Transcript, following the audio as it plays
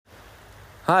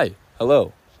Hi,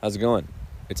 hello, how's it going?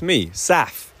 It's me,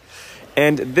 Saf,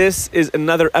 and this is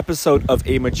another episode of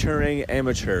A Maturing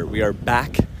Amateur. We are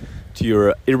back to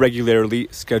your irregularly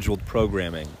scheduled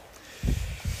programming.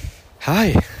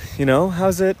 Hi,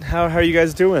 how's it? How are you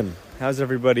guys doing? How's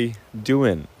everybody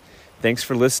doing? Thanks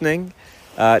for listening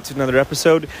to another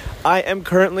episode. I am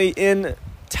currently in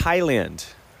Thailand,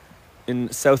 in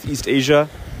Southeast Asia.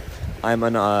 I'm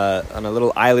on a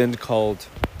little island called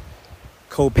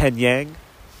Koh Phangan.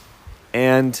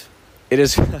 And it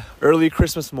is early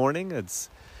Christmas morning. It's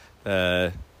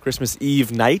Christmas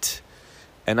Eve night.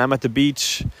 And I'm at the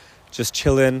beach just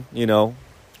chilling,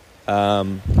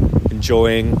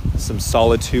 enjoying some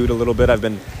solitude a little bit. I've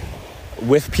been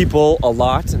with people a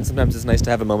lot, and sometimes it's nice to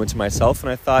have a moment to myself.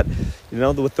 And I thought,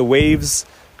 with the waves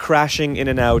crashing in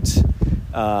and out,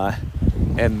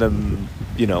 and the,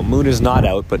 moon is not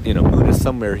out, but, moon is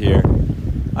somewhere here.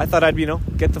 I thought I'd,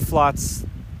 get the thoughts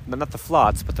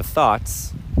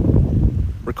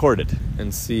recorded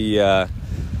and see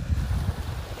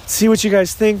what you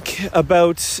guys think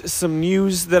about some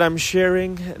news that I'm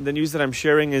sharing. The news that I'm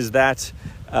sharing is that,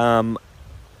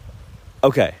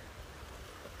 okay,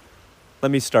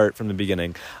 let me start from the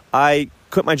beginning. I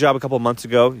quit my job a couple months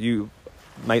ago. You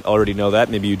might already know that,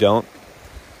 maybe you don't.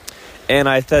 And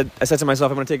I said to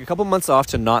myself, I'm going to take a couple months off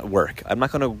to not work. I'm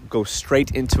not going to go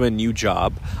straight into a new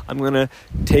job. I'm going to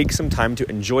take some time to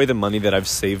enjoy the money that I've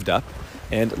saved up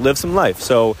and live some life.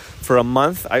 So for a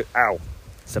month,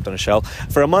 stepped on a shell.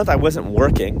 For a month, I wasn't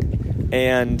working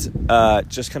and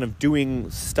just kind of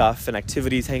doing stuff and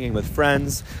activities, hanging with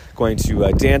friends, going to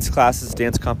dance classes,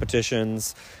 dance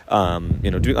competitions,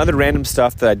 doing other random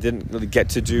stuff that I didn't really get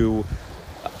to do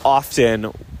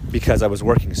often because I was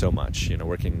working so much,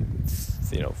 working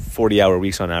 40-hour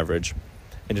weeks on average,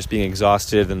 and just being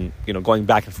exhausted and, going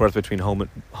back and forth between home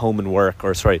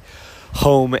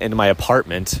and my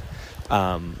apartment,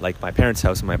 like my parents'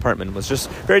 house and my apartment, was just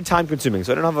very time consuming.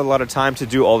 So I don't have a lot of time to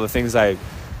do all the things I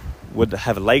would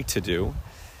have liked to do.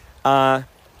 So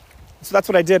that's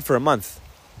what I did for a month.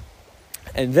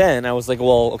 And then I was like,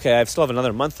 well, okay, I still have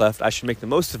another month left. I should make the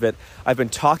most of it. I've been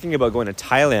talking about going to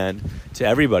Thailand to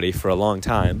everybody for a long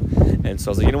time. And so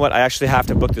I was like, you know what? I actually have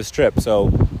to book this trip.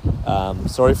 So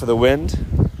sorry for the wind.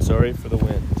 It's a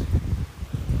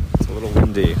little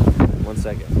windy. 1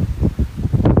 second.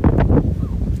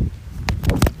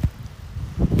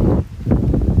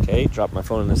 Okay, drop my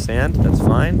phone in the sand. That's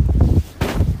fine.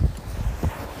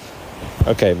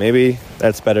 Okay, maybe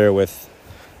that's better with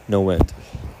no wind.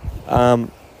 I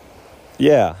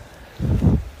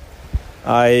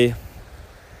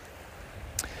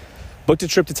booked a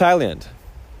trip to Thailand,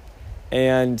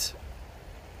 and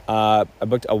I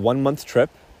booked a 1-month trip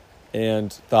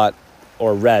and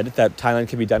read that Thailand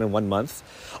can be done in 1 month.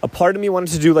 A part of me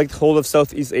wanted to do like the whole of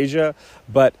Southeast Asia,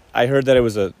 but I heard that it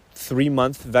was a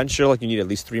 3-month venture, like you need at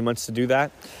least 3 months to do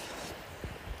that.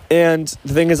 And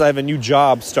the thing is, I have a new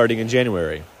job starting in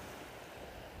January.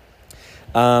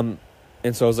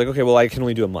 And so I was like, okay, well, I can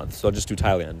only do a month, so I'll just do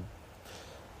Thailand.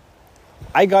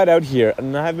 I got out here,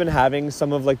 and I've been having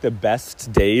some of like the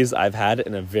best days I've had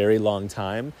in a very long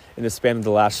time in the span of the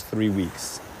last 3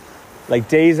 weeks. Like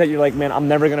days that you're like, man, I'm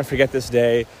never going to forget this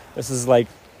day. This is like,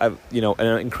 an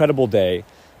incredible day.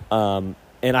 And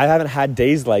I haven't had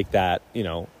days like that,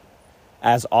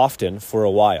 as often for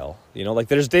a while. Like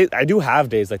there's days, I do have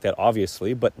days like that,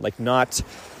 obviously, but like not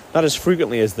as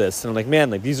frequently as this. And I'm like, man,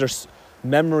 like these are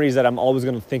memories that I'm always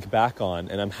going to think back on,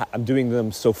 and I'm doing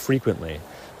them so frequently,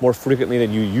 more frequently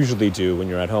than you usually do when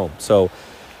you're at home. So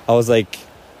I was like,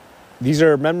 these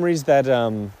are memories that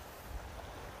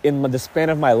in the span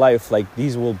of my life, like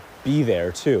these will be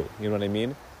there too, you know what I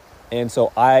mean? And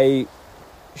so I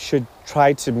should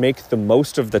try to make the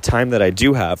most of the time that I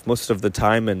do have, most of the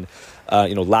time and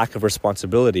lack of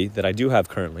responsibility that I do have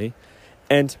currently,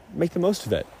 and make the most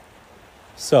of it.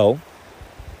 So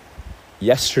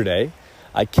yesterday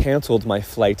I canceled my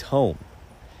flight home.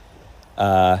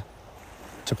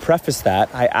 To preface that,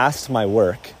 I asked my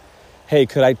work, hey,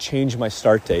 could I change my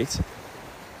start date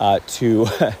to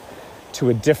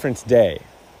a different day?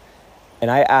 And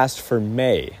I asked for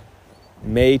May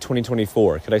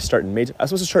 2024. Could I start in May? I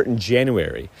was supposed to start in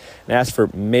January. And I asked for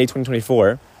May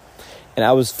 2024. And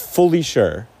I was fully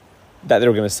sure that they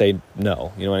were going to say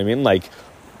no. You know what I mean? Like,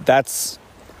 that's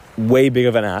way big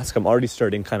of an ask. I'm already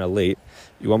starting kind of late.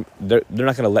 They're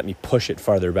not going to let me push it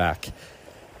farther back.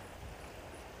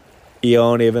 You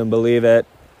won't even believe it.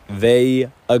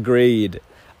 They agreed.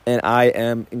 And I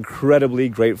am incredibly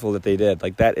grateful that they did.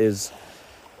 Like, that is,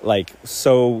 like,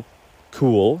 so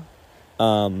cool.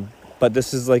 But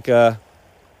this is like a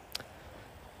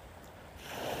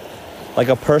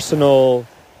personal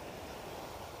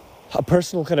a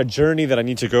personal kind of journey that I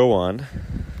need to go on.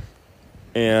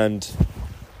 And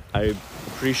I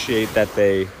appreciate that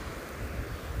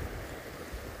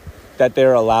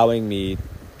they're allowing me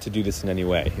to do this in any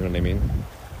way. You know what I mean?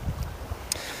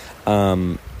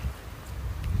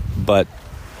 But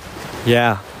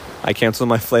yeah, I canceled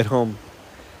my flight home,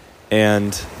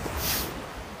 and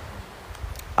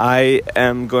I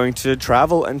am going to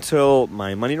travel until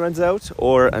my money runs out,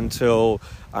 or until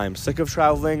I'm sick of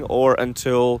traveling, or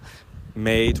until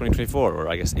May 2024, or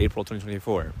I guess April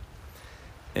 2024.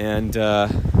 And I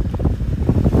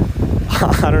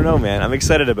don't know, man. I'm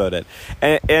excited about it.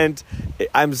 And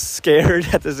I'm scared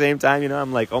at the same time. You know,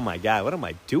 I'm like, oh my God, what am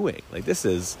I doing? Like, this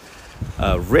is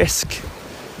a risk.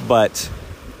 But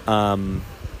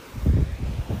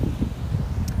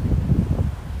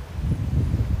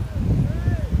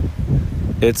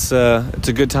it's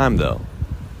a good time, though.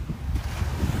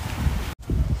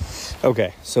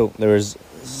 Okay, so there was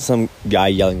some guy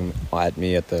yelling at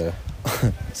me on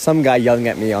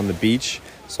the beach.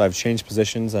 So I've changed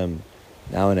positions. I'm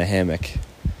now in a hammock.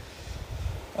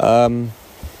 I've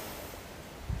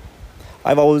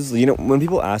always, when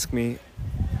people ask me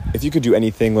if you could do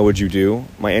anything, what would you do?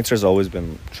 My answer has always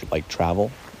been like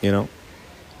travel, and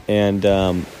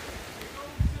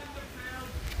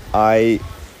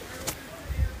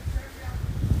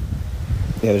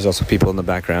there's also people in the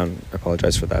background. I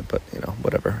apologize for that, but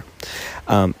whatever.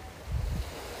 I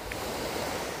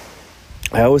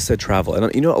always said travel.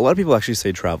 And a lot of people actually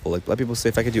say travel. Like, a lot of people say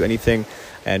if I could do anything,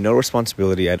 I had no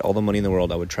responsibility, I had all the money in the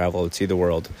world, I would travel, I would see the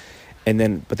world.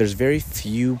 But there's very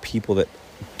few people that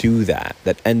do that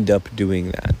end up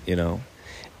doing that,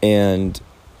 And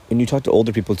when you talk to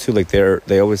older people too, like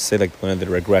they always say like one of their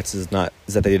regrets is that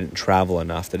they didn't travel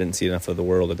enough, they didn't see enough of the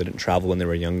world, or they didn't travel when they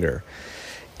were younger.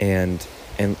 And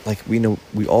like we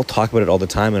all talk about it all the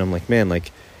time, and I'm like, man,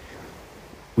 like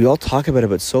we all talk about it,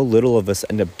 but so little of us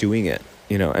end up doing it,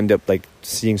 end up like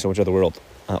seeing so much of the world,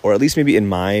 or at least maybe in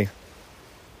my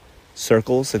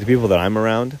circles, like the people that I'm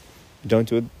around don't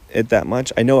do it that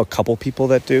much. I know a couple people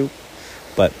that do,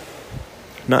 but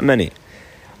not many.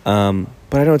 But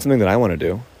I know it's something that I want to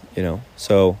do,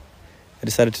 so I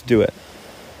decided to do it.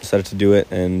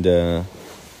 And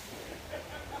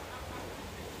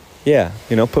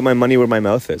put my money where my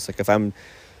mouth is. Like if I'm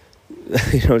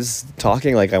just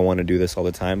talking like I want to do this all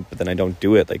the time, but then I don't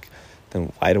do it, like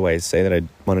then why do I say that I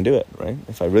want to do it, right?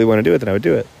 If I really want to do it, then I would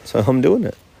do it. So I'm doing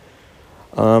it.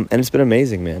 And it's been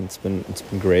amazing, man. It's been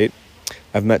great.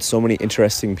 I've met so many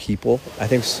interesting people. I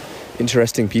think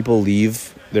interesting people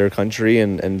leave their country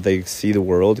and they see the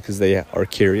world because they are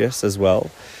curious as well.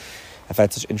 I've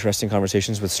had such interesting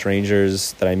conversations with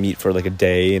strangers that I meet for like a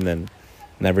day and then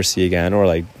never see again, or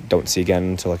like don't see again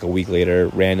until like a week later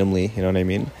randomly, you know what I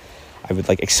mean? I would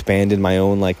like expanded my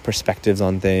own like perspectives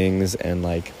on things, and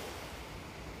like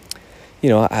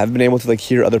I've been able to like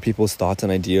hear other people's thoughts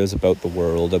and ideas about the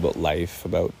world, about life,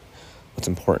 about what's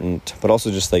important, but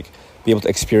also just like be able to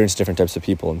experience different types of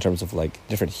people in terms of like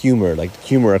different humor, like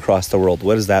humor across the world.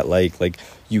 What is that like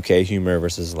UK humor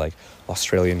versus like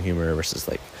Australian humor versus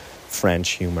like French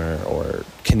humor or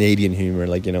Canadian humor,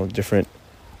 like different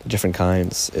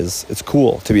kinds. It's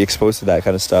cool to be exposed to that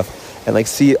kind of stuff and like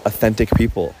see authentic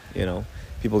people,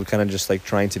 people kind of just like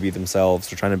trying to be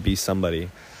themselves or trying to be somebody,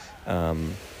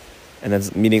 and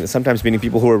then sometimes meeting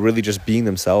people who are really just being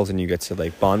themselves, and you get to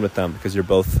like bond with them because you're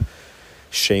both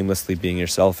shamelessly being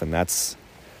yourself, and that's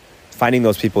finding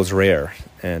those people is rare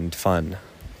and fun.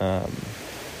 And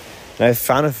I've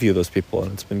found a few of those people,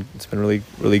 and it's been really,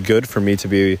 really good for me to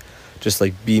be just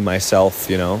like be myself,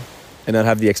 and not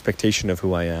have the expectation of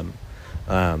who I am,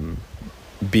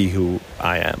 be who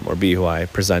I am or be who I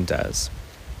present as.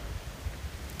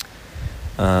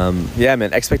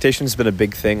 Expectation has been a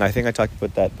big thing. I think I talked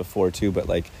about that before too, but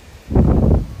like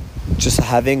just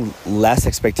having less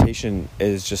expectation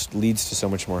just leads to so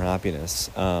much more happiness.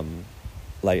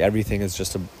 Like everything is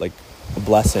just a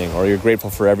blessing, or you're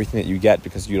grateful for everything that you get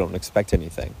because you don't expect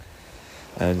anything.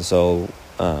 And so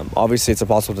obviously it's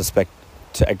impossible to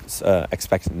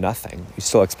expect nothing. You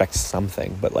still expect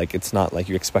something, but like it's not like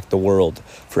you expect the world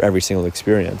for every single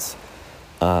experience.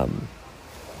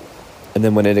 And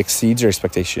then when it exceeds your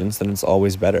expectations, then it's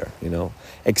always better,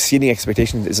 Exceeding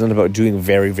expectations isn't about doing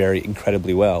very, very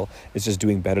incredibly well. It's just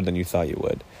doing better than you thought you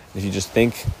would. If you just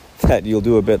think that you'll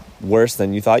do a bit worse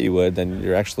than you thought you would, then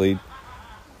you're actually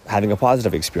having a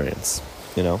positive experience,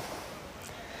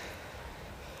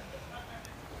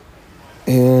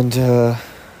 And,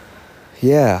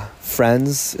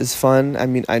 friends is fun. I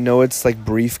mean, I know it's like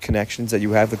brief connections that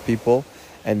you have with people,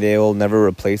 and they will never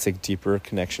replace like deeper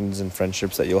connections and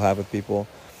friendships that you'll have with people.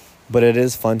 But it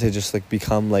is fun to just like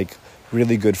become like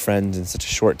really good friends in such a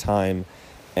short time,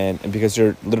 and because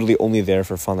you're literally only there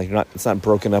for fun. Like it's not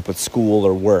broken up with school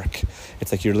or work.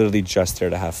 It's like you're literally just there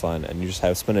to have fun, and you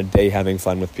just spend a day having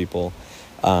fun with people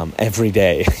every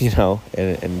day,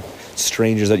 and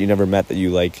strangers that you never met that you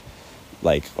like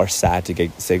are sad to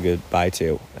say goodbye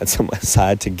to, and someone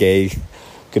sad to gay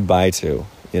goodbye to,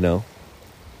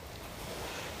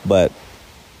 but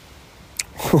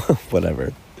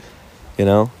whatever,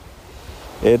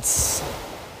 it's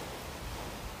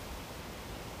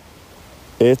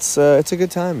a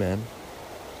good time, man.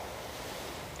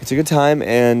 It's a good time,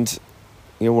 and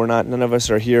none of us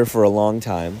are here for a long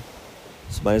time,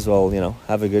 so might as well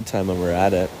have a good time when we're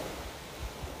at it.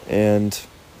 And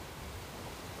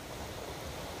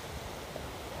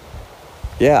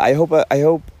yeah, I hope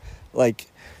like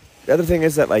the other thing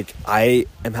is that like I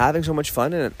am having so much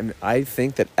fun, and I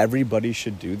think that everybody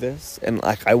should do this, and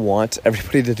like I want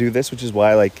everybody to do this, which is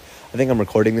why like I think I'm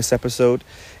recording this episode,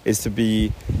 is to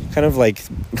be kind of like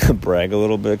brag a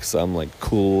little bit, because I'm like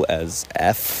cool as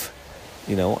F,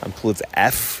 I'm cool as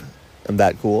F, I'm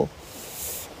that cool,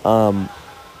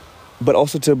 but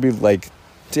also to be like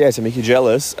to make you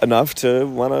jealous enough to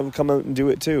want to come out and do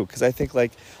it too, because I think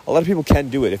like a lot of people can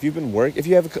do it. If you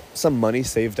have some money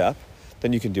saved up,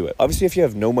 then you can do it. Obviously, if you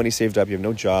have no money saved up, you have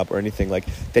no job or anything, like,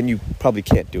 then you probably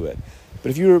can't do it.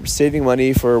 But if you're saving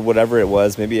money for whatever it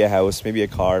was, maybe a house, maybe a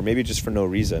car, maybe just for no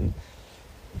reason,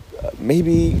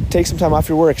 maybe take some time off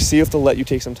your work. See if they'll let you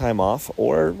take some time off,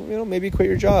 or maybe quit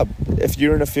your job. If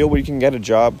you're in a field where you can get a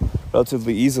job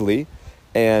relatively easily,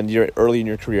 and you're early in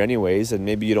your career anyways, and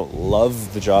maybe you don't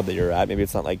love the job that you're at, maybe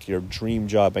it's not like your dream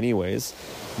job anyways,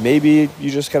 maybe you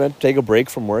just kind of take a break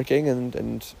from working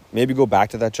and maybe go back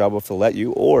to that job if they'll let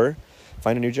you, or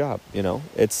find a new job.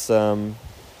 It's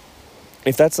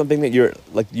if that's something that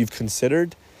you've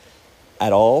considered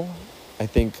at all, I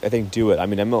think do it. I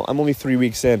mean, I'm only 3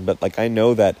 weeks in, but like I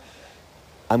know that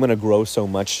I'm gonna grow so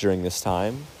much during this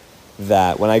time,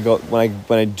 that when I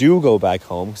do go back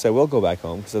home, because I will go back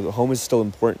home, because home is still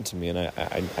important to me, and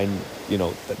I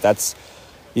that's,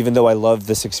 even though I love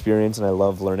this experience and I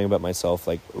love learning about myself,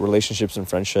 like relationships and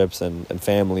friendships and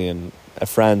family and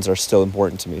friends are still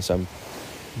important to me, so I'm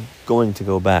going to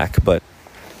go back, but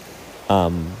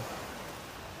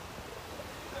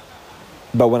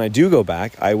when I do go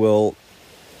back, I will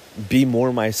be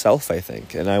more myself, I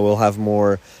think, and I will have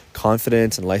more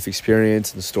confidence and life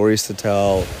experience and stories to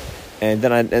tell. And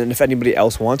then if anybody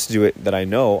else wants to do it that I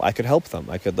know, I could help them.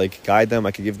 I could like guide them.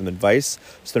 I could give them advice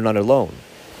so they're not alone.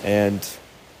 And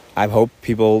I hope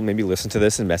people maybe listen to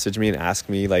this and message me and ask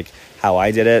me like how I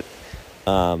did it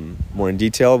more in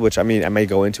detail, which I mean I may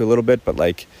go into a little bit, but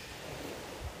like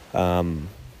or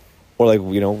like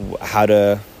how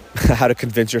to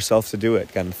convince yourself to do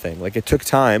it kind of thing. Like it took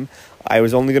time. I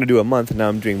was only going to do a month, and now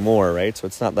I'm doing more, right? So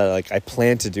it's not that like I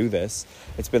plan to do this.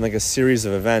 It's been like a series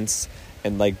of events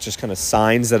and like just kind of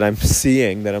signs that I'm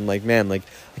seeing, that I'm like, man, like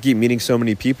I keep meeting so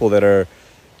many people that are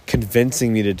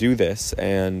convincing me to do this,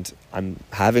 and I'm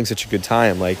having such a good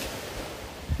time. Like,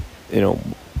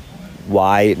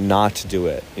 why not do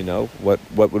it? What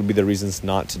would be the reasons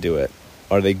not to do it?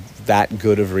 Are they that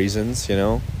good of reasons?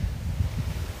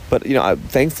 But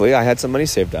thankfully I had some money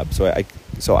saved up, so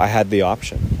I had the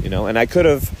option, and I could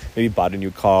have maybe bought a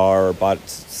new car or bought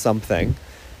something.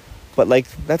 But, like,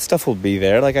 that stuff will be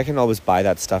there. Like, I can always buy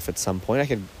that stuff at some point. I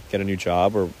could get a new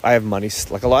job, or I have money,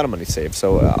 like, a lot of money saved.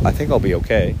 So, I think I'll be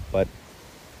okay. But,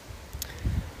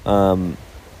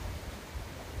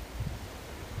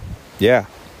 yeah.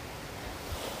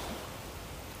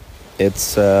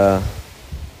 It's a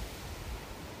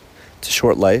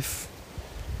short life.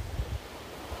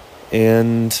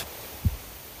 And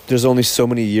there's only so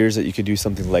many years that you could do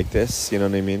something like this. You know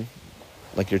what I mean?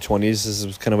 Like your 20s, this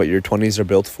is kind of what your 20s are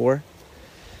built for.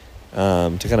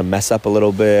 To kind of mess up a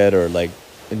little bit, or like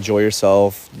enjoy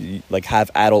yourself, like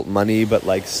have adult money, but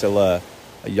like still a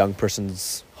young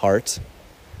person's heart,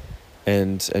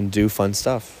 and do fun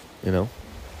stuff,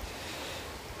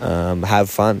 have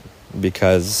fun,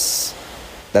 because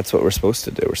that's what we're supposed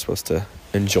to do. We're supposed to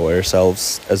enjoy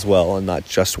ourselves as well, and not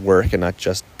just work and not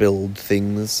just build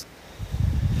things.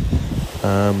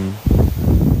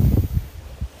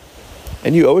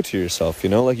 And you owe it to yourself,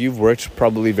 like you've worked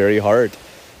probably very hard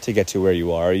to get to where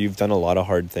you are. You've done a lot of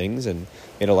hard things and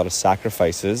made a lot of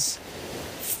sacrifices.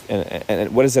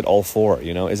 And what is it all for?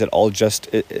 Is it all just,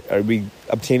 are we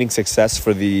obtaining success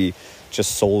for the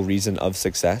just sole reason of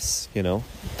success?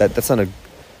 That's not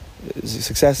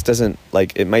success doesn't,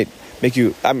 like, it might make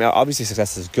you, I mean, obviously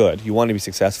success is good. You want to be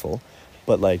successful,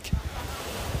 but like,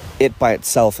 it by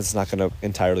itself is not going to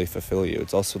entirely fulfill you.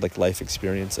 It's also like life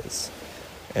experiences.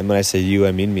 And when I say you,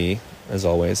 I mean me, as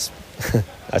always.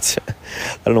 I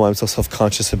don't know why I'm so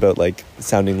self-conscious about like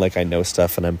sounding like I know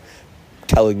stuff and I'm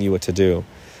telling you what to do.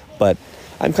 But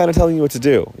I'm kind of telling you what to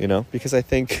do, because I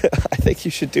think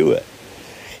you should do it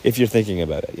if you're thinking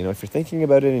about it. If you're thinking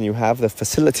about it and you have the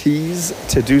facilities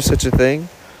to do such a thing,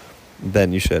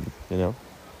 then you should,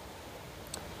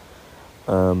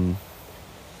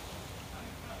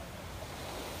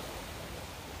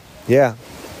 Yeah.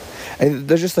 And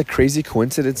there's just like crazy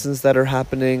coincidences that are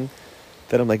happening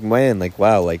that I'm like, man, like,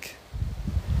 wow, like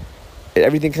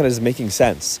everything kind of is making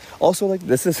sense. Also, like,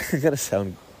 this is going to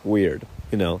sound weird,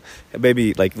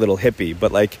 maybe like little hippie,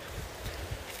 but like,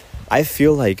 I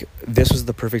feel like this was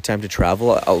the perfect time to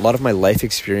travel. A lot of my life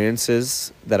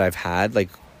experiences that I've had, like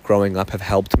growing up, have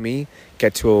helped me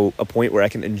get to a point where I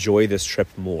can enjoy this trip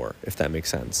more, if that makes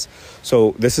sense.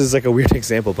 So this is like a weird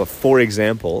example, but for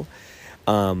example,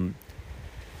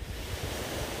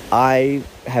 I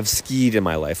have skied in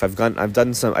my life. I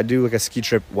do like a ski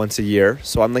trip once a year.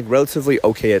 So I'm like relatively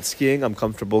okay at skiing. I'm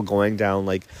comfortable going down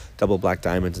like double black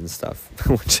diamonds and stuff,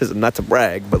 which is not to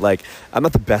brag, but like I'm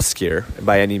not the best skier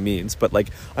by any means, but like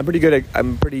I'm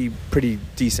pretty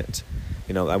decent.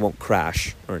 I won't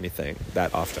crash or anything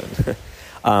that often.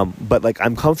 But like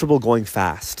I'm comfortable going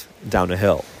fast down a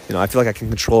hill. I feel like I can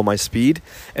control my speed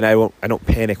and I don't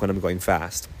panic when I'm going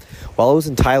fast. While I was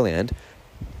in Thailand,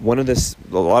 a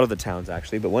lot of the towns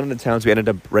actually, but one of the towns we ended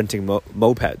up renting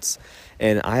mopeds,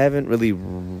 and I haven't really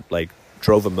like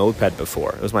drove a moped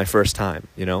before. It was my first time,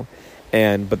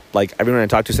 but like everyone I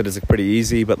talked to said it's like pretty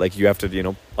easy, but like you have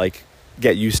to, like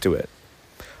get used to it.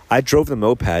 I drove the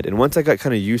moped, and once I got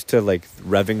kind of used to like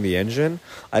revving the engine,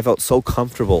 I felt so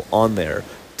comfortable on there,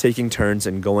 taking turns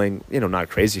and going, not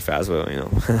crazy fast, but,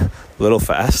 a little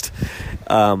fast.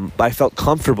 But I felt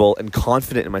comfortable and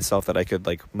confident in myself that I could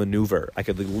like maneuver. I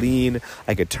could lean,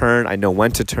 I could turn, I know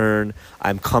when to turn.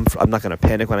 I'm not going to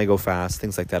panic when I go fast,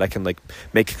 things like that. I can like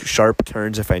make sharp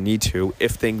turns if I need to,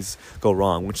 if things go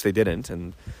wrong, which they didn't.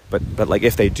 But like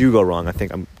if they do go wrong, I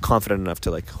think I'm confident enough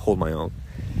to like hold my own.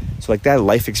 So like that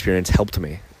life experience helped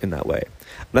me in that way.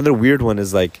 Another weird one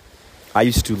is like I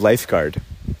used to lifeguard.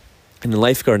 And in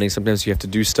lifeguarding, sometimes you have to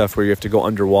do stuff where you have to go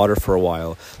underwater for a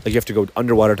while. Like you have to go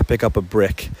underwater to pick up a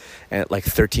brick at like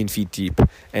 13 feet deep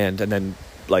and then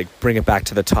like bring it back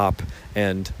to the top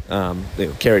and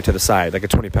carry it to the side like a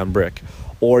 20-pound brick.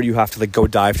 Or you have to like go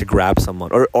dive to grab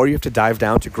someone. Or you have to dive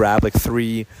down to grab like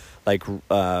 3 like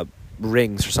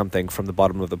rings or something from the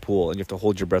bottom of the pool, and you have to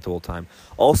hold your breath the whole time.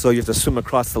 Also, you have to swim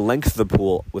across the length of the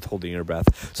pool with holding your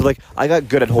breath. So like I got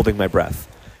good at holding my breath.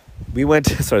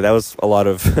 That was a lot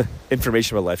of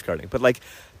information about lifeguarding, but like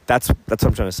that's what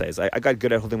I'm trying to say is I got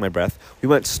good at holding my breath. We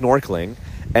went snorkeling,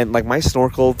 and like my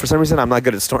snorkel, for some reason I'm not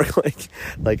good at snorkeling.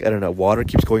 Like I don't know, water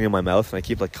keeps going in my mouth and I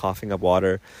keep like coughing up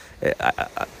water.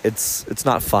 It's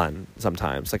not fun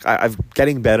sometimes. Like I'm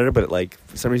getting better, but like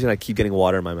for some reason I keep getting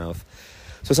water in my mouth.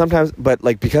 So sometimes, but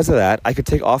like because of that, I could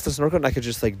take off the snorkel and I could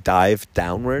just like dive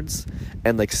downwards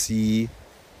and like see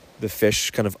the fish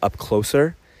kind of up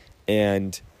closer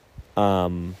and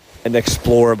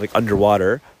explore like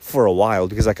underwater for a while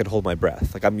because I could hold my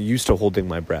breath. Like I'm used to holding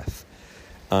my breath.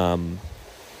 And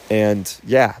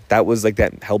yeah,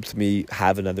 that helped me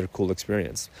have another cool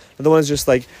experience. Another one is just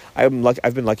like I've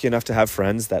been lucky enough to have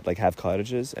friends that like have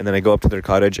cottages, and then I go up to their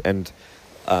cottage and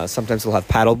sometimes they'll have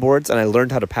paddle boards, and I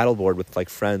learned how to paddleboard with like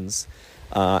friends.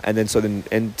 And then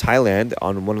in Thailand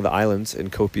on one of the islands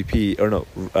in Koh Phi Phi,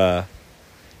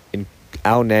 in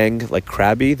Ao Nang, like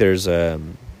Krabi, there's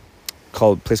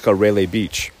place called Railay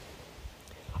Beach.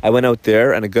 I went out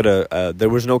there and there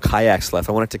was no kayaks left.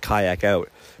 I wanted to kayak out,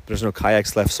 but there's no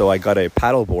kayaks left, so I got a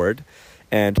paddleboard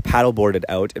and paddleboarded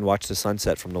out and watched the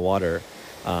sunset from the water.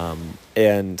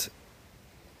 And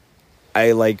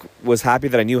I like was happy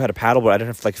that I knew how to paddleboard. I didn't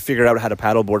have to like figure out how to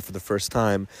paddleboard for the first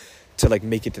time to like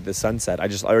make it to the sunset. I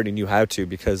already knew how to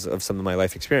because of some of my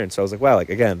life experience. So I was like, wow, like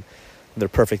again, the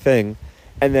perfect thing.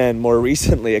 And then more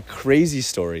recently, a crazy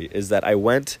story is that I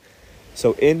went.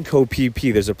 So in Koh Phi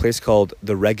Phi, there's a place called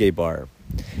the Reggae Bar.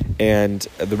 And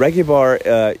the Reggae Bar,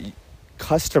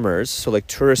 customers, so like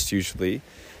tourists usually,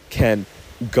 can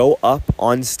go up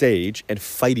on stage and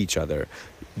fight each other.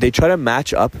 They try to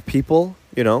match up people,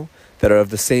 that are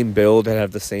of the same build and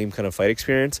have the same kind of fight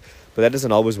experience, but that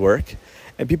doesn't always work.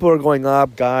 And people are going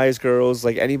up, guys, girls,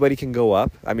 like anybody can go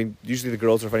up. I mean, usually the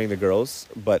girls are fighting the girls,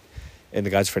 and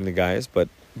the guys are fighting the guys, but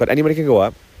anybody can go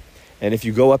up. And if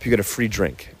you go up, you get a free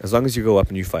drink, as long as you go up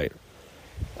and you fight.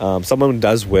 Someone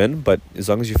does win, but as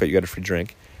long as you fight, you get a free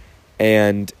drink.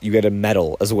 And you get a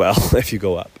medal as well if you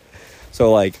go up.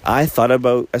 So like I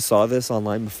saw this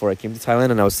online before I came to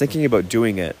Thailand, and I was thinking about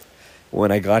doing it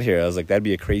when I got here. I was like, that'd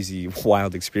be a crazy,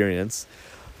 wild experience.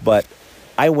 But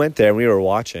I went there and we were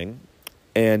watching,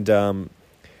 and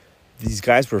these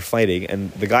guys were fighting,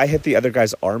 and the guy hit the other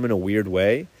guy's arm in a weird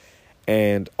way,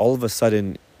 and all of a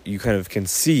sudden you kind of can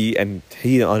see, and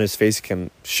he on his face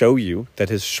can show you that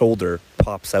his shoulder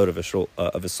pops out of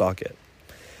his socket.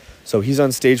 So he's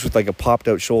on stage with like a popped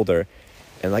out shoulder,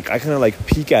 and like I kind of like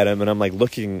peek at him, and I'm like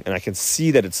looking, and I can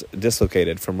see that it's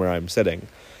dislocated from where I'm sitting.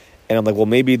 And I'm like, well,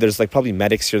 maybe there's like probably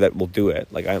medics here that will do it.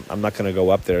 Like I'm not gonna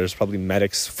go up there. There's probably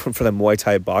medics for the Muay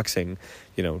Thai boxing,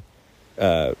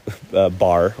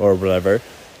 bar or whatever.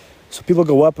 So people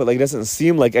go up, but like it doesn't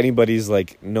seem like anybody's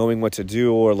like knowing what to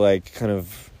do or like kind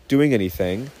of doing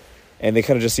anything, and they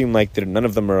kind of just seem like none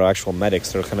of them are actual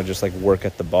medics. They're kind of just like work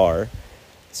at the bar.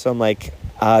 So I'm like,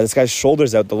 this guy's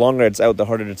shoulder's out. The longer it's out, the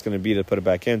harder it's going to be to put it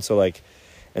back in. So like,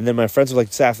 and then my friends were like,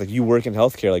 Saf, like you work in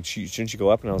healthcare, like shouldn't you go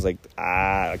up? And I was like,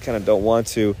 I kind of don't want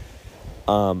to,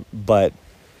 but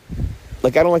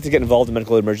like I don't like to get involved in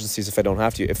medical emergencies if I don't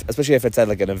have to, especially if it's at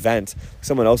like an event.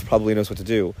 Someone else probably knows what to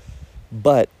do,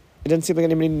 but it didn't seem like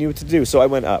anybody knew what to do. So I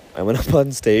went up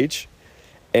on stage,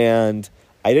 and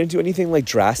I didn't do anything like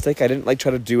drastic. I didn't like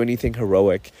try to do anything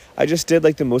heroic. I just did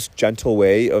like the most gentle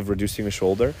way of reducing a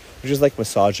shoulder, which is like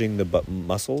massaging the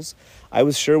muscles. I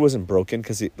was sure it wasn't broken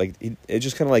because it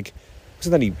just kind of like, it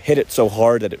wasn't that he hit it so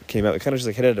hard that it came out. It kind of just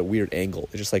like hit it at a weird angle.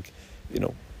 It just like,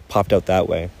 popped out that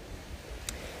way.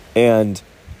 And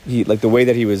he, like the way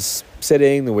that he was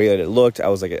sitting, the way that it looked, I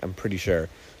was like, I'm pretty sure.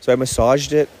 So I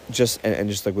massaged it and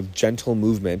just like with gentle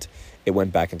movement, it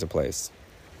went back into place.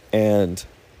 And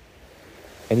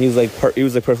he was like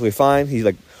perfectly fine. He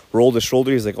like rolled his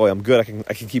shoulder. He's like, "Oh, I'm good.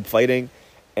 I can keep fighting."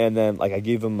 And then like I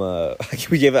gave him I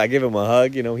gave him a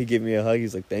hug. He gave me a hug.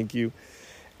 He's like, "Thank you."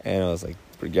 And I was like,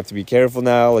 "You have to be careful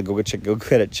now. Like go get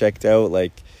it checked out.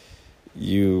 Like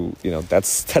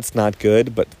that's not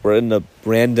good." But we're in a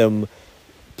random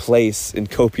place in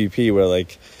Koh Phi Phi where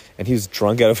like, and he was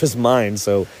drunk out of his mind,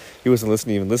 so he wasn't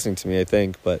even listening to me, I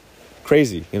think. But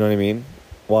crazy, you know what I mean?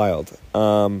 Wild.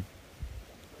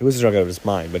 He wasn't drunk out of his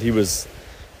mind, but he was,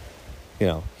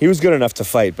 he was good enough to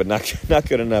fight, but not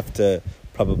good enough to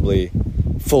probably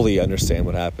fully understand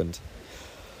what happened.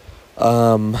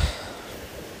 That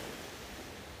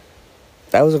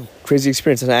was a crazy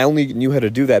experience, and I only knew how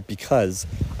to do that because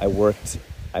I work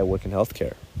in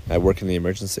healthcare. I work in the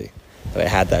emergency. But I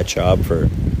had that job for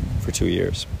 2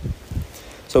 years.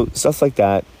 So stuff like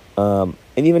that, and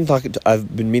even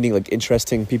I've been meeting like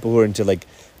interesting people who are into like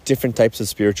different types of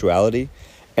spirituality.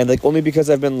 And like only because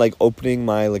I've been like opening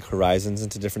my like horizons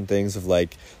into different things of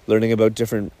like learning about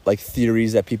different like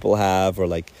theories that people have or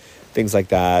like things like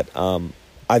that.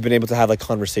 I've been able to have like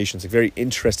conversations, like very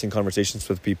interesting conversations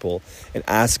with people, and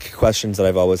ask questions that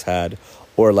I've always had,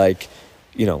 or like,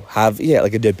 have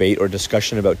like a debate or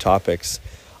discussion about topics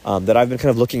that I've been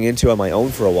kind of looking into on my own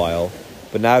for a while.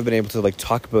 But now I've been able to like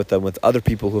talk about them with other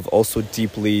people who have also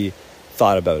deeply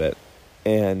thought about it,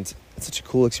 and it's such a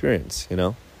cool experience,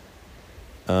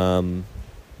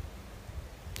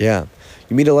 Yeah,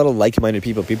 you meet a lot of like-minded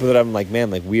people that I'm like,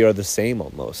 man, like we are the same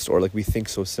almost, or like we think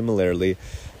so similarly,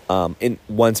 in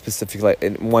one specific,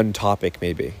 in one topic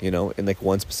maybe, in like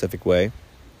one specific way.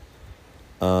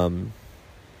 And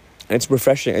it's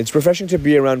refreshing. It's refreshing to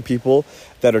be around people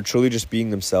that are truly just being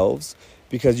themselves,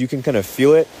 because you can kind of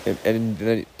feel it, and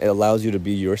then it allows you to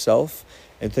be yourself,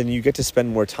 and then you get to spend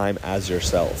more time as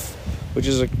yourself, which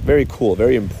is like very cool,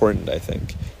 very important, I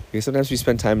think. Because sometimes we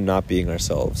spend time not being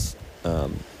ourselves.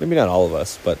 Maybe not all of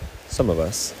us, but some of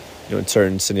us. In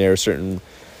certain scenarios, certain,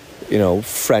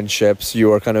 friendships,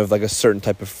 you are kind of like a certain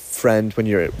type of friend when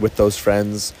you're with those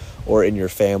friends, or in your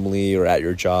family, or at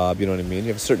your job, you know what I mean? You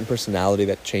have a certain personality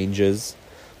that changes.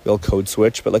 We all code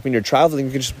switch, but like when you're traveling,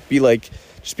 you can just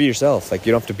be yourself. Like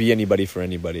you don't have to be anybody for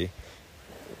anybody,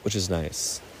 which is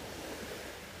nice.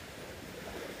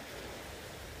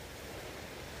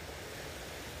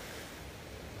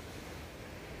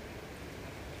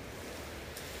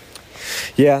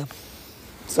 Yeah,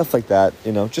 stuff like that,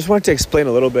 Just wanted to explain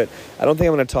a little bit. I don't think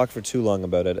I'm going to talk for too long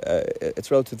about it.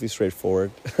 It's relatively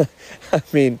straightforward. I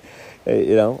mean,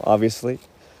 obviously.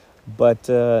 But,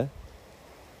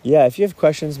 yeah, if you have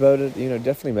questions about it,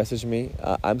 definitely message me.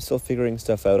 I'm still figuring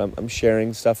stuff out. I'm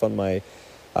sharing stuff on my,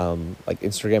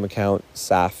 Instagram account,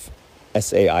 Saif,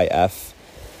 SAIF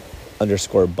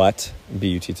 _butt,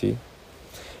 BUTT.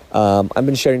 I've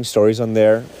been sharing stories on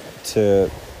there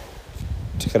to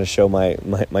kind of show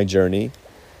my journey.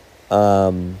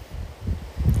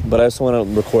 But I also want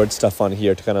to record stuff on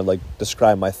here to kind of like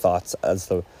describe my thoughts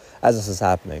as as this is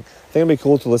happening. I think it'd be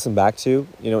cool to listen back to,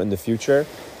 in the future,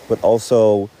 but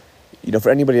also, for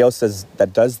anybody else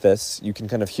that does this, you can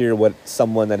kind of hear what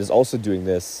someone that is also doing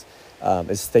this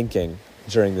is thinking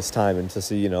during this time, and to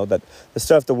see, that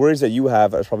the worries that you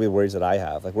have are probably the worries that I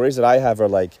have. Like, worries that I have are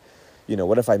like,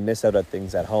 what if I miss out on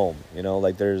things at home?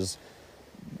 Like there's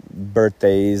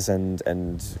birthdays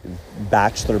and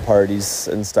bachelor parties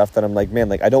and stuff that I'm like, man,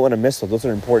 like I don't want to miss those. Those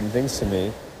are important things to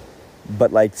me.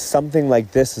 But like something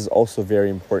like this is also very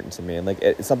important to me, and like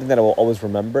it's something that I will always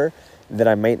remember, that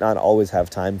I might not always have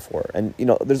time for. And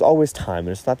there's always time.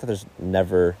 It's not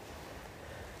that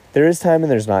there is time and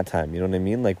there's not time. You know what I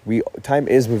mean? Like time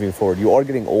is moving forward. You are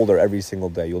getting older every single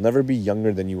day. You'll never be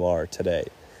younger than you are today.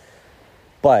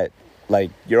 But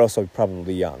like you're also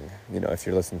probably young, if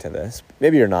you're listening to this.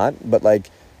 Maybe you're not, but like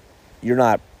you're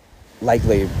not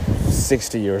likely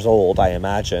 60 years old, I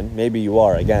imagine. Maybe you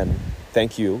are. Again,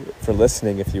 thank you for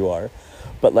listening if you are.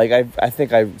 But like I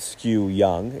think I skew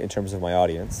young in terms of my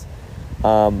audience.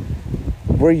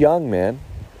 We're young, man.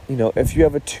 If you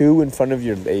have a 2 in front of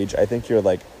your age, I think you're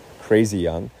like crazy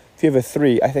young. If you have a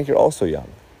 3, I think you're also young.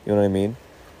 You know what I mean?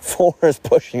 4 is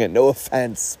pushing it. No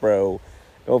offense, bro.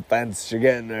 No offense. You're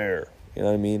getting there. You know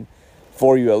what I mean?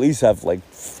 4, you at least have like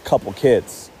a couple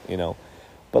kids,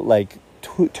 But like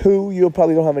 2, you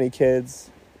probably don't have any kids.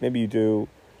 Maybe you do.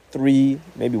 3,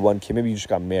 maybe 1 kid. Maybe you just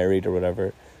got married or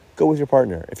whatever. Go with your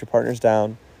partner. If your partner's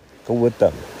down, go with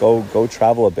them. Go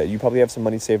travel a bit. You probably have some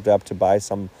money saved up to buy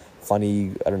some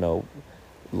funny, I don't know,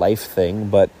 life thing.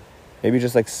 But maybe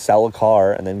just like sell a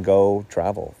car and then go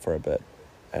travel for a bit.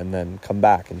 And then come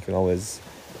back. And you can always,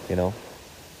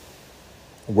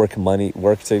 work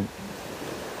to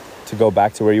go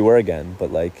back to where you were again.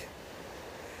 But like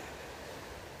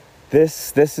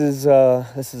this is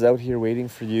out here waiting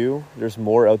for you. There's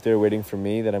more out there waiting for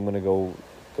me that I'm gonna go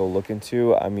look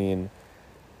into. I mean,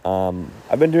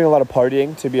 I've been doing a lot of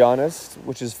partying, to be honest,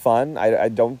 which is fun.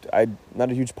 I'm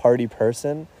not a huge party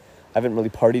person. I haven't really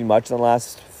partied much in the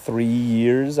last 3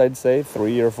 years, I'd say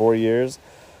 3 or 4 years.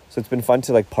 So it's been fun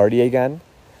to like party again.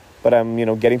 But I'm,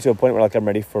 getting to a point where like I'm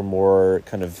ready for more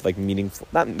kind of like meaningful,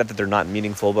 not that they're not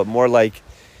meaningful, but more like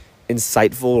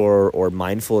insightful or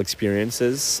mindful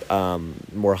experiences,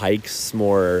 more hikes,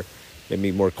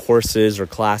 maybe more courses or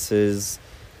classes,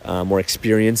 more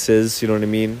experiences, you know what I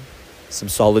mean? Some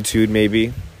solitude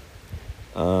maybe,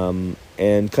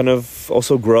 and kind of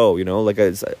also grow, like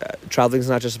traveling is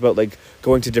not just about like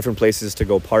going to different places to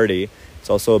go party.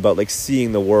 It's also about like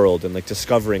seeing the world and like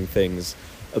discovering things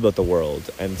about the world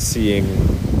and seeing,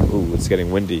 it's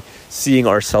getting windy, seeing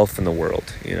ourselves in the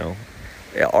world,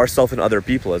 ourselves and other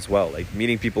people as well, like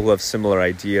meeting people who have similar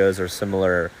ideas or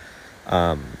similar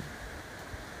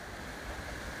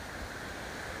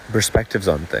perspectives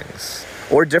on things,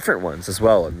 or different ones as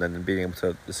well, and then being able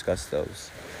to discuss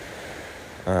those.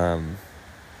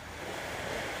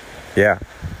 Yeah.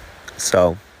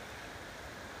 So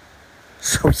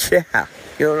yeah,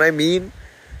 you know what I mean?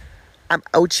 I'm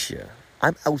out here.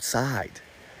 I'm outside.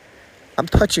 I'm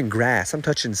touching grass. I'm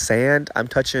touching sand. I'm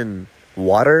touching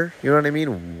water. You know what I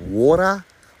mean? Water.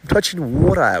 I'm touching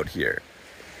water out here.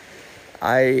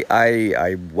 I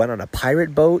went on a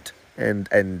pirate boat and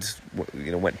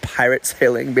went pirate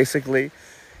sailing basically.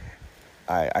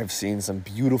 I've seen some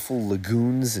beautiful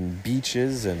lagoons and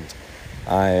beaches, and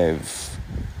I've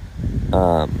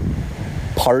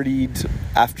partied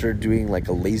after doing like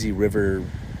a lazy river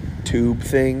tube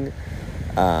thing.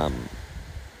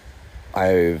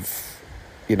 I've,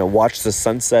 watched the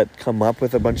sunset come up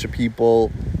with a bunch of people,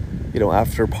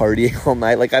 after partying all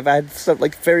night. Like I've had some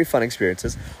like very fun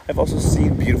experiences. I've also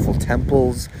seen beautiful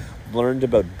temples, learned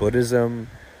about Buddhism.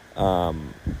 I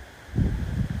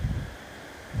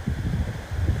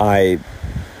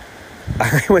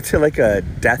went to like a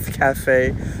death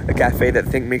cafe, a cafe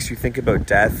that makes you think about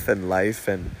death and life,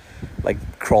 and like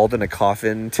crawled in a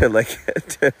coffin to like,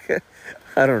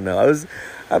 I don't know.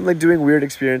 I'm like doing weird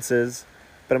experiences,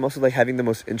 but I'm also like having the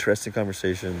most interesting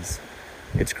conversations.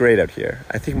 It's great out here.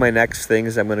 I think my next thing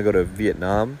is I'm going to go to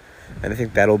Vietnam, and I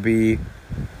think that'll be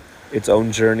its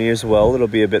own journey as well. It'll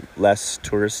be a bit less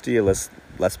touristy,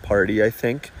 less party, I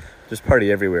think. There's party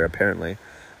everywhere apparently,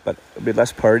 but a bit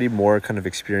less party, more kind of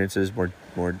experiences, more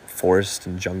forest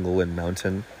and jungle and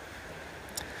mountain.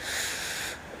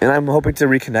 And I'm hoping to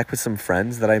reconnect with some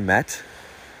friends that I met.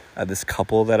 This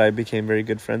couple that I became very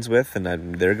good friends with, and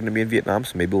they're going to be in Vietnam,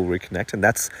 so maybe we'll reconnect. And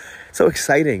that's so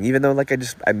exciting, even though like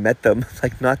I met them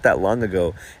like not that long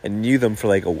ago and knew them for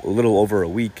like a little over a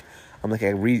week. I'm like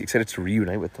excited to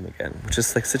reunite with them again, which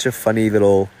is like such a funny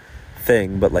little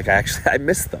thing. But like I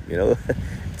miss them,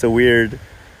 It's a weird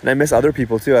And I miss other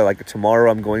people too.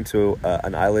 Tomorrow I'm going to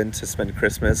an island to spend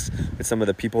Christmas with some of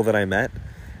the people that I met.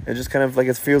 And just kind of like,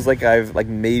 it feels like I've like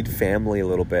made family a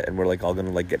little bit, and we're like all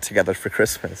gonna like get together for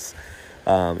Christmas.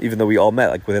 Even though we all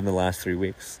met like within the last 3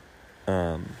 weeks.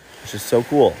 Which is so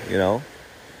cool, you know?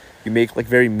 You make like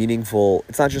very meaningful,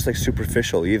 it's not just like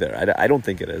superficial either. I don't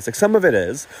think it is. Like some of it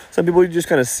is. Some people you just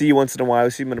kind of see once in a while, you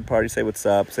see them at a party, say what's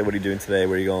up, say what are you doing today,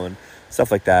 where are you going,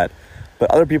 stuff like that. But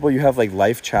other people you have like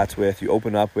life chats with, you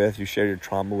open up with, you share your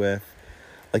trauma with.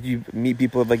 Like you meet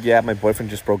people like, yeah, my boyfriend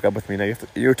just broke up with me. Now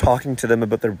you're talking to them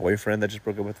about their boyfriend that just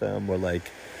broke up with them, or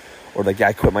yeah,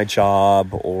 I quit my job,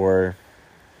 or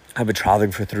I've been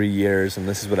traveling for 3 years and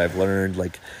this is what I've learned,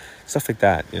 like stuff like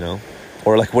that, you know?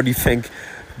 Or like, what do you think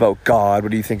about God?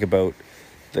 What do you think about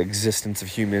the existence of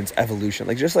humans, evolution?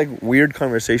 Like just like weird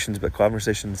conversations, but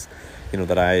conversations, you know,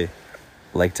 that I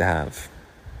like to have.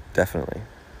 Definitely.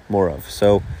 More of.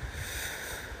 So,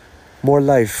 more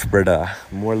life, brother.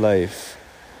 More life.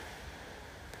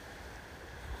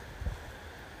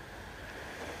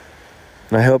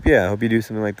 And I hope you do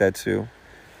something like that too.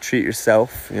 Treat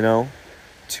yourself, you know,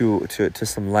 to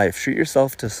some life. Treat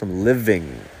yourself to some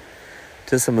living.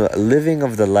 To some living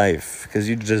of the life, because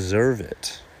you deserve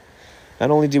it.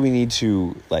 Not only do we need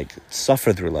to like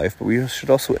suffer through life, but we should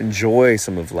also enjoy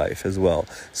some of life as well.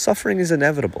 Suffering is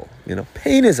inevitable, you know.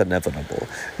 Pain is inevitable.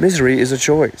 Misery is a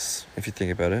choice, if you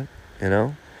think about it, you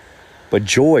know. But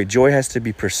joy has to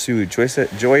be pursued.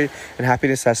 Joy and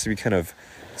happiness has to be kind of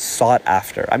sought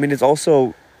after. I mean, it's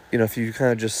also, you know, if you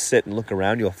kind of just sit and look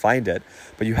around, you'll find it,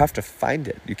 but you have to find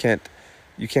it. You can't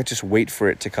just wait for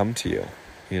it to come to you,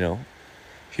 you know.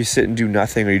 If you sit and do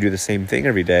nothing, or you do the same thing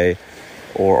every day,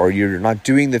 or you're not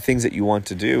doing the things that you want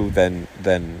to do, then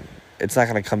it's not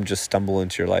going to come just stumble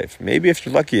into your life. Maybe if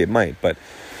you're lucky, it might, but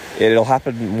it'll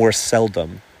happen more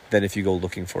seldom than if you go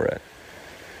looking for it.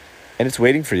 And it's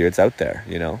waiting for you. It's out there,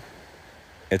 you know.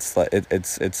 It's like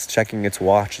it's checking its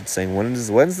watch. It's saying,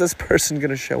 when's this person going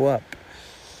to show up?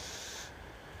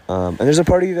 And there's a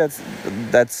party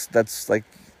that's like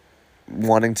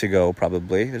wanting to go,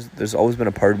 probably. There's always been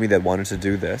a part of me that wanted to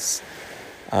do this,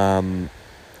 and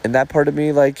that part of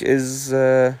me like is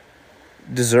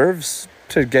deserves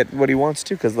to get what he wants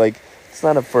to, because like it's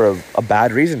not for a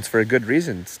bad reason, it's for a good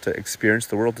reason. It's to experience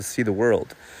the world, to see the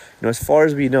world, you know. As far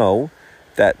as we know,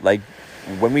 that like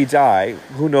when we die,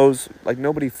 who knows, like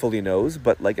nobody fully knows,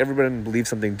 but like everyone believes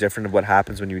something different of what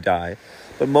happens when you die.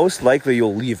 But most likely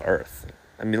you'll leave Earth.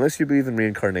 I mean, unless you believe in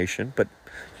reincarnation, but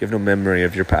you have no memory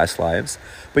of your past lives.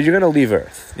 But you're going to leave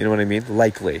Earth. You know what I mean?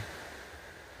 Likely.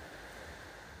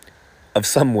 In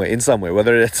some way,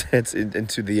 whether it's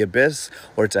into the abyss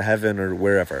or to heaven or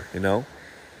wherever, you know?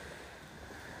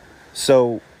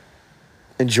 So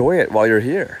enjoy it while you're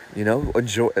here, you know?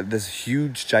 Enjoy this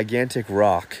huge, gigantic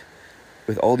rock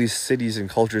with all these cities and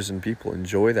cultures and people.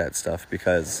 Enjoy that stuff,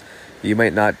 because you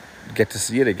might not get to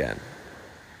see it again.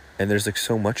 And there's like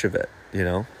so much of it, you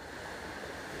know?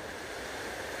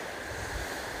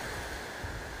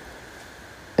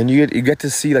 And you get to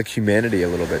see like humanity a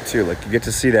little bit too. Like you get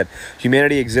to see that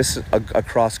humanity exists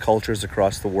across cultures,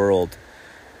 across the world,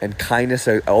 and kindness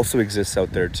also exists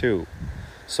out there too.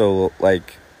 So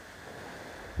like,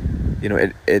 you know,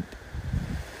 it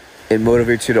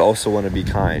motivates you to also want to be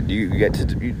kind.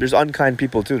 There's unkind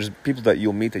people too. There's people that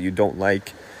you'll meet that you don't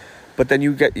like, but then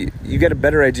you get a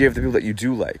better idea of the people that you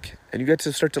do like, and you get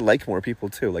to start to like more people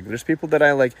too. Like there's people that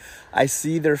I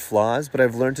see their flaws, but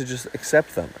I've learned to just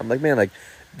accept them. I'm like, man, like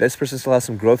this person still has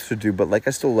some growth to do, but like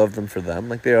I still love them for them.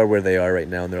 Like they are where they are right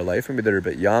now in their life. Maybe they're a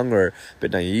bit young or a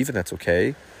bit naive, and that's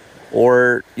okay.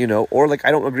 Or, you know, or like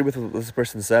I don't agree with what this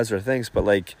person says or thinks, but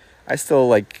like I still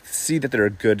like see that they're a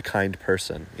good, kind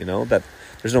person, you know, that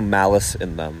there's no malice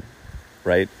in them,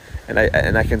 right? And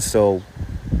I can still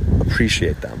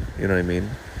appreciate them, you know what I mean?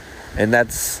 And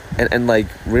that's and like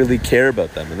really care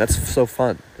about them, and that's so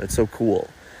fun. That's so cool.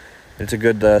 And it's a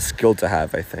good skill to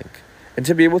have, I think. And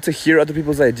to be able to hear other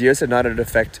people's ideas and not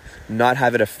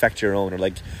have it affect your own,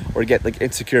 or get like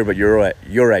insecure about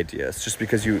your ideas just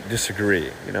because you disagree.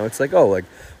 You know, it's like, oh, like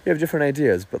we have different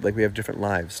ideas, but like we have different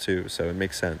lives too, so it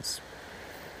makes sense.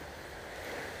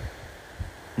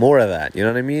 More of that, you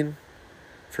know what I mean?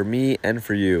 For me and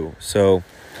for you. So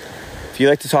if you'd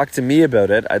like to talk to me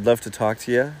about it, I'd love to talk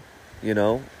to you. You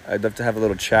know, I'd love to have a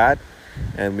little chat,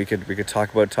 and we could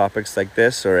talk about topics like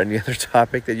this or any other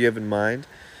topic that you have in mind.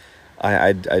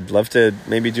 I'd love to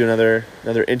maybe do another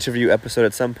interview episode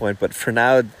at some point, but for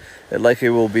now, it likely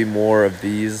will be more of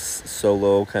these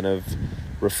solo kind of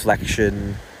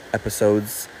reflection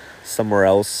episodes somewhere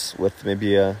else with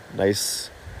maybe a nice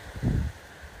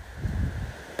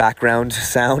background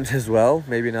sound as well.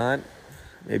 Maybe not.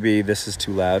 Maybe this is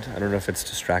too loud. I don't know if it's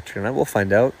distracting or not. We'll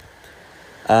find out.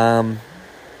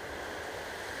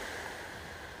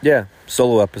 Yeah,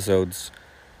 solo episodes,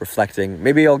 reflecting.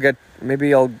 Maybe I'll get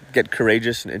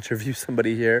courageous and interview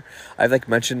somebody here. I've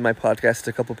mentioned my podcast to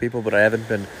a couple people, but I haven't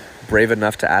been brave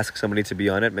enough to ask somebody to be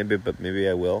on it. Maybe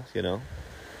I will,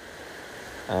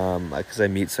 because I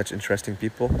meet such interesting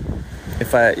people.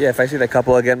 If I see that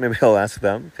couple again, maybe I'll ask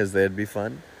them, because they'd be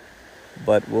fun.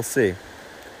 But we'll see.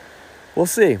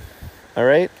 All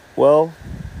right. Well,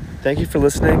 thank you for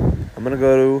listening. I'm gonna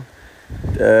go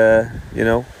to,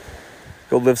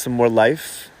 go live some more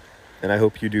life, and I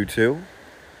hope you do too.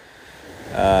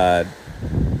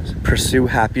 Pursue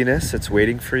happiness. It's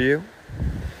waiting for you.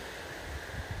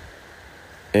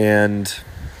 And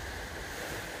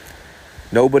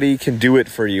nobody can do it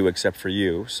for you except for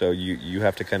you, so you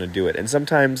have to kind of do it. And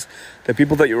sometimes the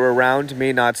people that you're around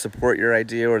may not support your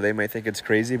idea, or they might think it's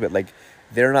crazy, but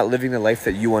they're not living the life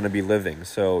that you want to be living,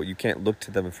 so you can't look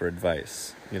to them for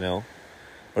advice, or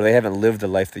they haven't lived the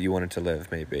life that you wanted to live,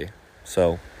 maybe.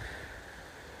 So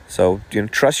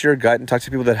trust your gut and talk to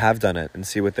people that have done it and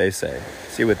see what they say,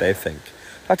 see what they think.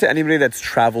 Talk to anybody that's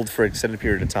traveled for an extended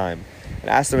period of time and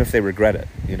ask them if they regret it.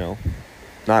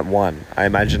 Not one. I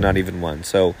imagine not even one.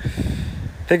 So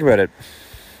think about it.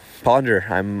 Ponder.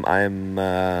 I'm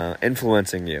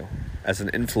influencing you as an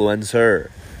influencer.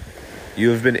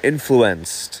 You have been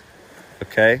influenced.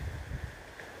 Okay?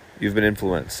 You've been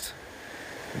influenced.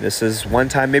 This is one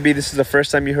time. Maybe this is the first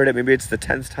time you heard it. Maybe it's the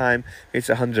 10th time. Maybe it's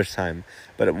the 100th time.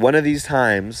 But at one of these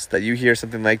times that you hear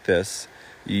something like this,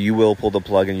 you will pull the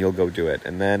plug and you'll go do it.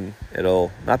 And then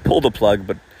it'll not pull the plug,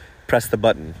 but press the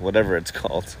button, whatever it's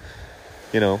called.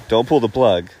 Don't pull the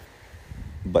plug,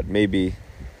 but maybe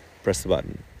press the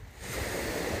button.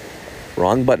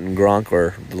 Wrong button, Gronk,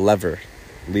 or the lever.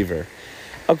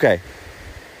 Okay,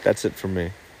 that's it from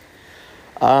me.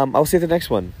 I'll see you at the next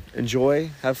one. Enjoy,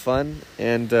 have fun,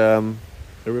 and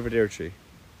arrivederci.